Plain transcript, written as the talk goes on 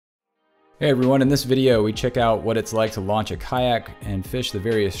Hey everyone, in this video we check out what it's like to launch a kayak and fish the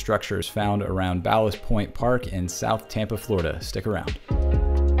various structures found around Ballast Point Park in South Tampa, Florida. Stick around.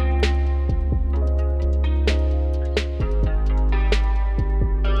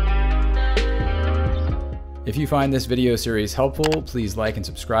 If you find this video series helpful, please like and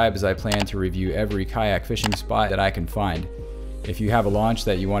subscribe as I plan to review every kayak fishing spot that I can find. If you have a launch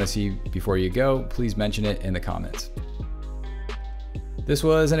that you want to see before you go, please mention it in the comments. This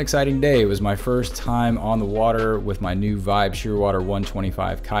was an exciting day. It was my first time on the water with my new Vibe Shearwater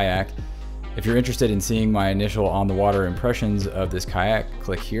 125 kayak. If you're interested in seeing my initial on the water impressions of this kayak,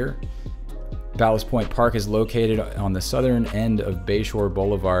 click here. Ballast Point Park is located on the southern end of Bayshore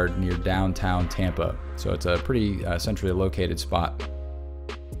Boulevard near downtown Tampa, so it's a pretty centrally located spot.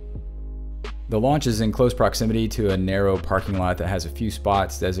 The launch is in close proximity to a narrow parking lot that has a few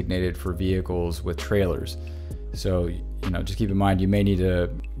spots designated for vehicles with trailers. So, just keep in mind you may need to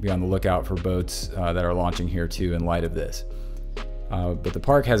be on the lookout for boats that are launching here too in light of this. But the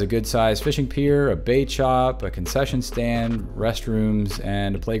park has a good sized fishing pier, a bait shop, a concession stand, restrooms,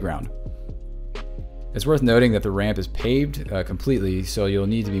 and a playground. It's worth noting that the ramp is paved completely, so you'll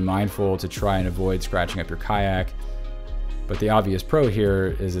need to be mindful to try and avoid scratching up your kayak. But the obvious pro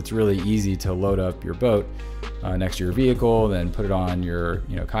here is it's really easy to load up your boat next to your vehicle, then put it on your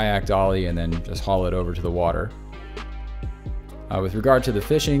kayak dolly, and then just haul it over to the water. With regard to the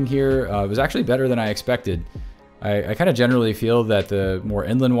fishing here, it was actually better than I expected. I kind of generally feel that the more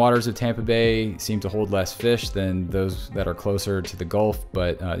inland waters of Tampa Bay seem to hold less fish than those that are closer to the Gulf,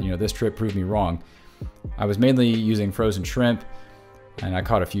 but this trip proved me wrong. I was mainly using frozen shrimp, and I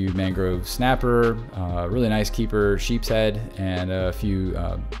caught a few mangrove snapper, a really nice keeper sheep's head, and a few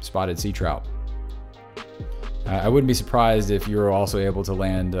spotted sea trout. I wouldn't be surprised if you were also able to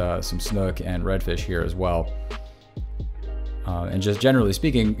land some snook and redfish here as well. And just generally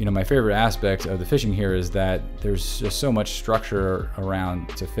speaking, my favorite aspect of the fishing here is that there's just so much structure around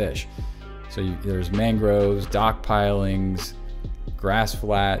to fish. So there's mangroves, dock pilings, grass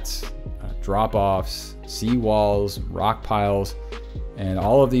flats, drop-offs, sea walls, rock piles, and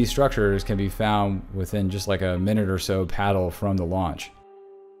all of these structures can be found within just like a minute or so paddle from the launch.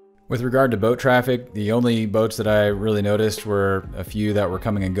 With regard to boat traffic, the only boats that I really noticed were a few that were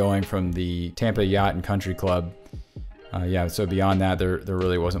coming and going from the Tampa Yacht and Country Club. So beyond that, there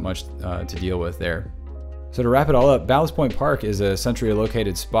really wasn't much to deal with there. So to wrap it all up, Ballast Point Park is a centrally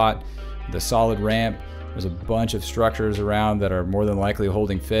located spot with a solid ramp. There's a bunch of structures around that are more than likely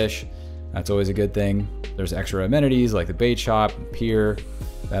holding fish. That's always a good thing. There's extra amenities like the bait shop, pier.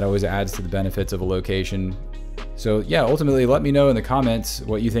 That always adds to the benefits of a location. So yeah, ultimately let me know in the comments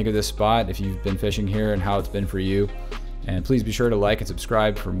what you think of this spot, if you've been fishing here and how it's been for you. And please be sure to like and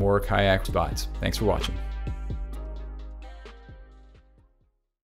subscribe for more kayak spots. Thanks for watching.